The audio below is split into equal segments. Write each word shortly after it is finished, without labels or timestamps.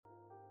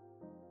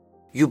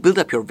You build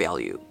up your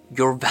value.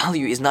 Your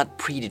value is not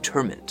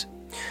predetermined.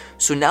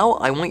 So now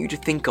I want you to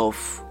think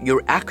of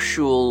your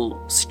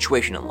actual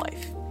situation in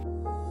life.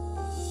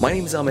 My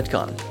name is Ahmed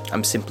Khan.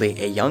 I'm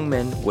simply a young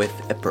man with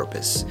a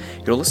purpose.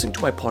 You're listening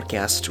to my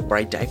podcast where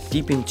I dive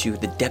deep into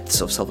the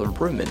depths of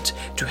self-improvement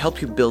to help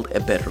you build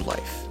a better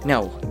life.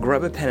 Now,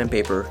 grab a pen and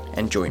paper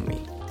and join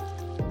me.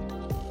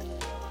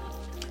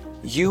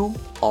 You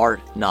are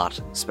not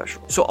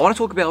special. So I want to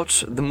talk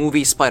about the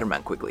movie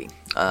Spider-Man quickly.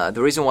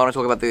 The reason why I want to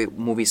talk about the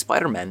movie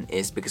Spider-Man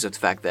is because of the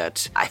fact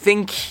that I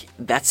think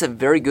that's a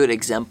very good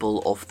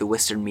example of the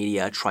Western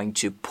media trying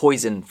to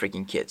poison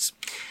freaking kids.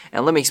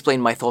 And let me explain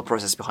my thought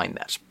process behind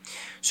that.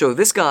 So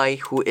this guy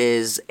who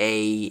is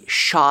a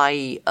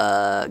shy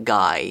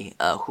guy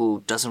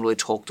who doesn't really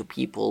talk to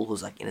people,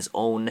 who's like in his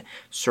own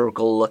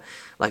circle,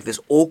 like this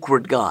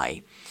awkward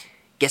guy,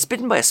 gets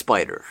bitten by a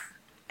spider.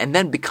 And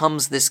then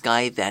becomes this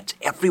guy that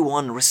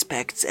everyone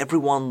respects,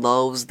 everyone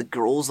loves, the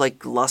girls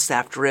like lust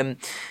after him.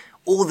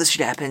 All this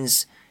shit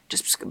happens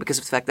just because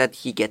of the fact that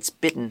he gets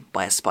bitten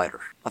by a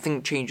spider.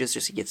 Nothing changes,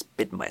 just he gets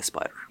bitten by a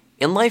spider.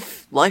 In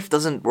life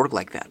doesn't work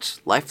like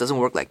that. Life doesn't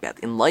work like that.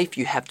 In life,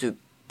 you have to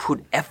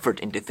put effort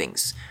into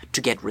things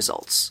to get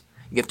results.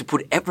 You have to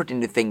put effort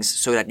into things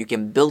so that you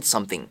can build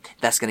something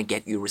that's going to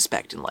get you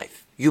respect in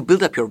life. You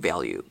build up your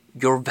value.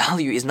 Your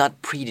value is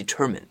not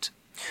predetermined.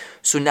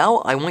 So now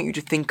I want you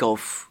to think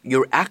of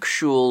your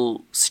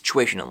actual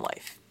situation in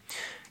life.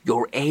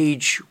 Your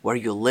age, where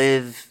you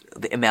live,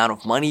 the amount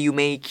of money you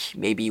make,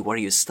 maybe where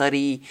you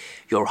study,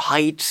 your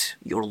height,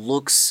 your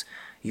looks,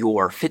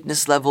 your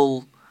fitness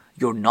level,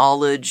 your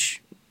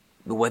knowledge,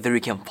 whether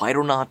you can fight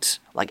or not,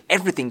 like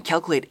everything,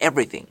 calculate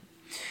everything.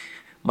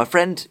 My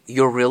friend,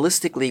 you're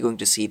realistically going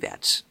to see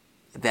that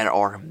there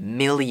are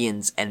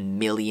millions and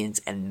millions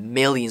and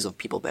millions of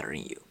people better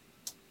than you.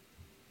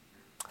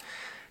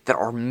 There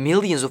are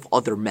millions of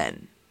other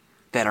men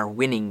that are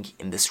winning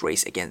in this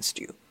race against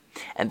you.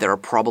 And there are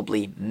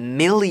probably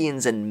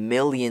millions and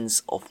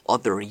millions of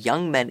other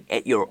young men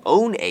at your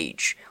own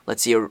age.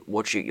 Let's say you're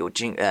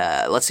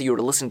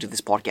listening to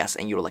this podcast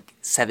and you're like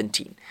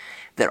 17.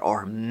 There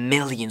are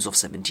millions of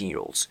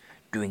 17-year-olds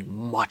doing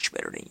much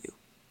better than you.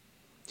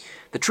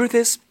 The truth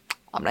is,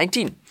 I'm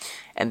 19.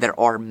 And there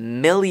are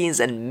millions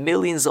and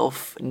millions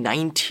of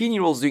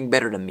 19-year-olds doing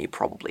better than me,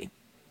 probably.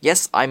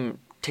 Yes, I'm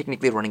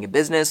technically running a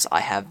business. I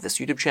have this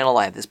YouTube channel.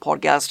 I have this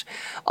podcast.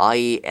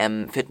 I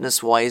am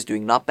fitness-wise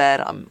doing not bad.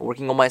 I'm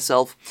working on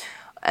myself.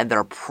 And there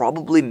are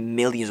probably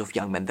millions of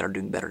young men that are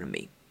doing better than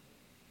me.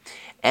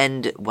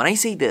 And when I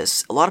say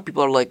this, a lot of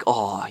people are like,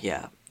 oh,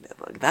 yeah,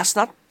 that's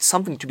not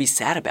something to be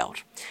sad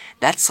about.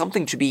 That's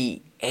something to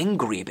be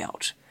angry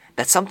about.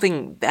 This is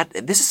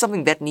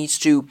something that needs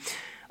to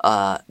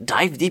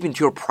dive deep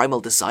into your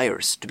primal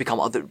desires to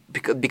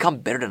become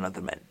better than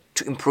other men.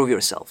 To improve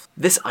yourself.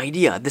 This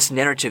idea, this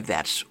narrative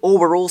that, oh,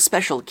 we're all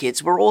special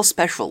kids, we're all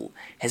special,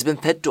 has been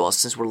fed to us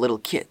since we're little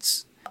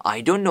kids.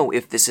 I don't know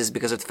if this is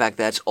because of the fact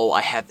that, oh,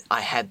 I had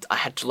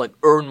to like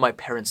earn my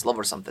parents' love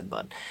or something,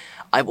 but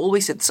I've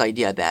always had this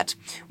idea that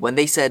when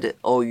they said,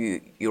 oh,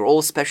 you're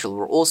all special,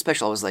 we're all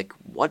special, I was like,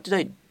 what did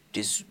I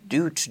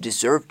do to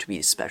deserve to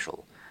be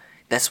special?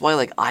 That's why,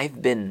 like,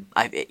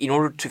 in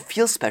order to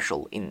feel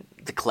special in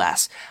the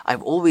class,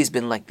 I've always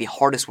been like the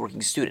hardest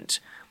working student,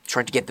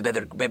 trying to get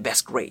the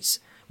best grades.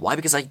 Why?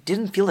 Because I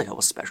didn't feel like I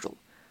was special.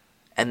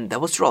 And that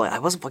was true. I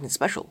wasn't fucking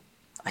special.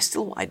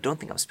 I don't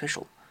think I'm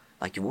special.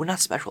 Like, we're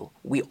not special.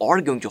 We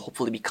are going to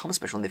hopefully become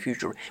special in the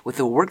future with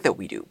the work that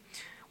we do.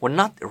 We're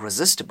not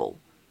irresistible.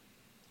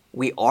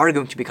 We are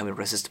going to become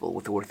irresistible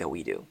with the work that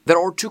we do. There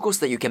are two costs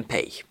that you can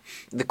pay.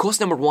 The cost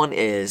number one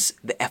is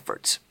the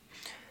effort.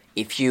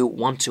 If you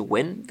want to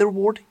win the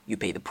reward, you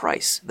pay the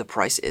price. The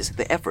price is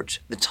the effort,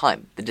 the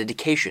time, the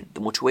dedication,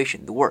 the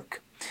motivation, the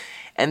work.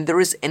 And there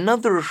is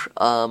another,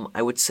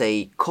 I would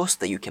say, cost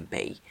that you can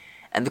pay.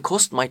 And the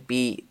cost might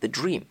be the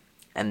dream.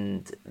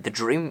 And the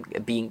dream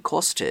being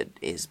costed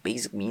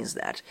basically means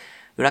that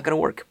you're not going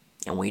to work.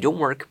 And when you don't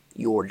work,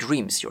 your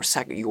dreams,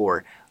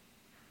 your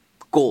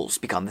goals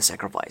become the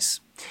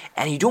sacrifice.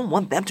 And you don't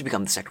want them to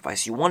become the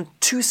sacrifice. You want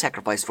to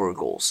sacrifice for your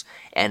goals.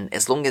 And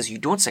as long as you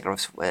don't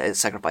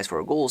sacrifice for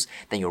your goals,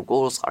 then your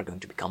goals are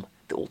going to become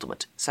the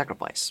ultimate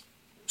sacrifice.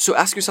 So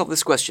ask yourself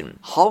this question: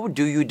 how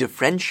do you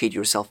differentiate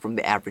yourself from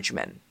the average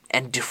man?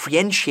 And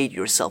differentiate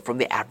yourself from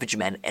the average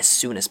man as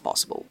soon as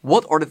possible.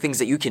 What are the things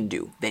that you can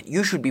do that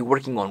you should be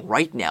working on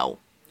right now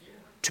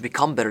to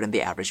become better than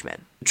the average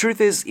man? The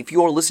truth is, if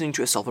you are listening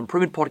to a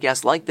self-improvement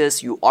podcast like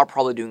this, you are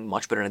probably doing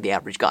much better than the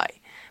average guy.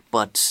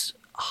 But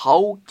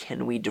how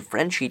can we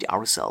differentiate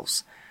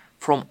ourselves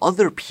from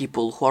other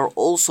people who are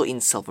also in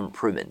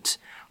self-improvement?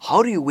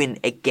 How do you win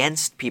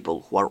against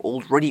people who are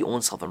already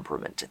on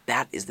self-improvement?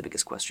 That is the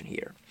biggest question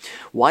here.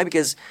 Why?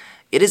 Because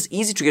it is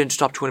easy to get into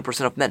top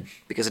 20% of men,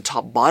 because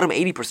the bottom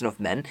 80% of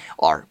men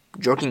are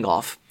jerking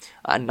off,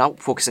 not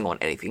focusing on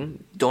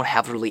anything, don't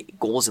have really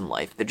goals in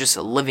life. They're just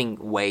living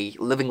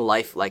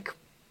life like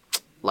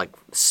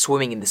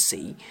swimming in the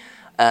sea,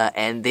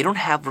 and they don't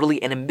have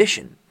really an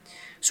ambition.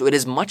 So it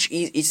is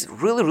it's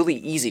really, really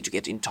easy to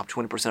get in top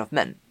 20% of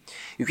men.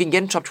 You can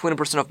get in top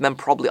 20% of men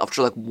probably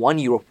after like 1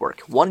 year of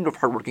work. 1 year of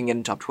hard work, you can get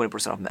in top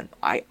 20% of men.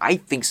 I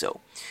think so.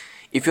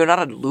 If you're not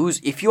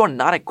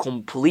a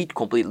complete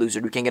loser,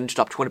 you can get into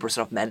top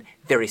 20% of men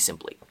very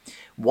simply.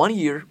 1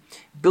 year,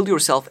 build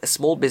yourself a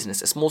small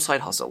business, a small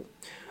side hustle.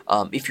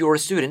 If you're a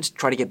student,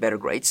 try to get better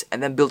grades,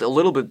 and then build a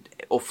little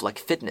bit of like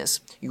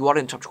fitness. You are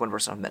in top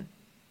 20% of men.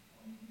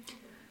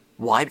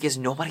 Why? Because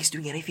nobody's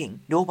doing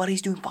anything.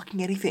 Nobody's doing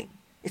fucking anything.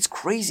 It's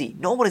crazy.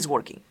 Nobody's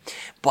working.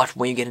 But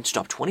when you get into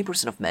top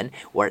 20% of men,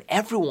 where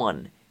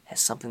everyone has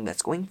something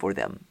that's going for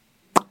them,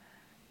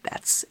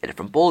 that's a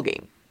different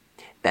ballgame.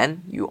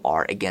 Then you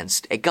are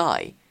against a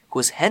guy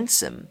who's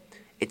handsome.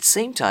 At the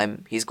same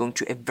time, he's going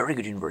to a very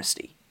good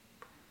university.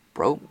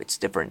 Bro, it's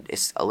different.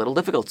 It's a little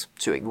difficult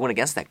to win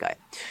against that guy.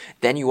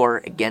 Then you are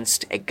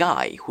against a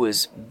guy who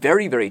is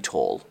very, very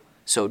tall.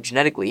 So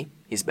genetically,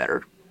 he's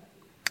better.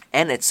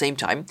 And at the same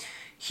time,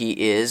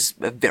 he is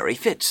very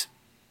fit.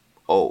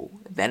 Oh,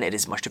 then it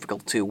is much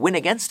difficult to win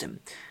against him.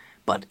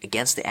 But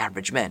against the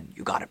average man,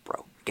 you got it,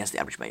 bro. Against the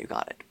average man, you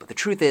got it. But the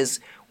truth is,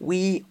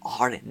 we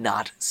are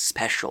not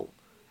special.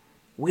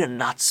 We are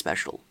not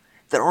special.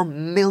 There are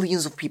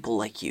millions of people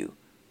like you.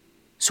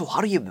 So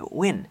how do you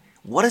win?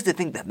 What is the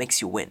thing that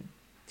makes you win?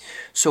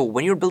 So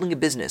when you're building a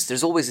business,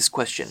 there's always this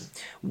question.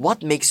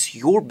 What makes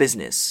your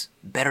business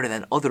better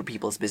than other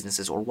people's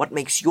businesses? Or what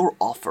makes your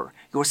offer,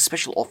 your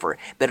special offer,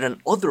 better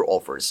than other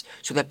offers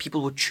so that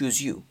people would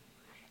choose you?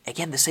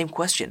 Again, the same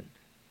question.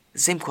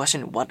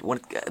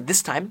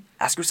 This time,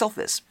 ask yourself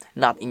this.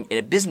 Not in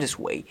a business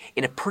way,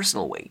 in a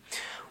personal way.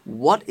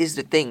 What is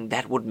the thing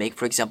that would make,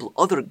 for example,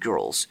 other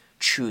girls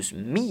choose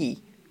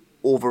me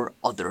over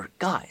other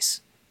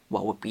guys?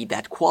 What would be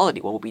that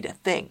quality? What would be that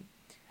thing?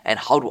 And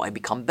how do I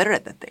become better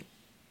at that thing?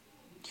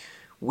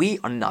 We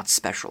are not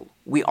special.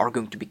 We are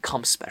going to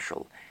become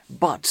special.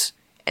 But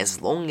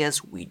as long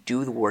as we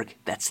do the work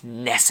that's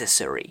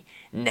necessary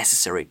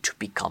to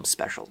become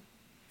special.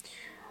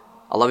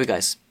 I love you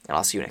guys, and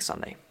I'll see you next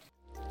Sunday.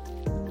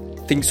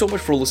 Thanks so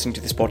much for listening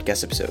to this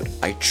podcast episode.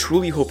 I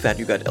truly hope that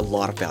you got a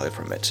lot of value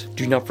from it.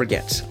 Do not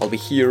forget, I'll be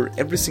here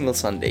every single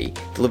Sunday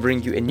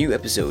delivering you a new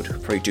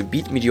episode for you to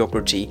beat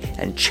mediocrity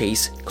and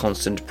chase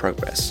constant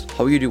progress.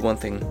 How you do one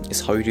thing is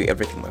how you do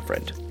everything, my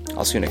friend.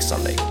 I'll see you next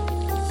Sunday.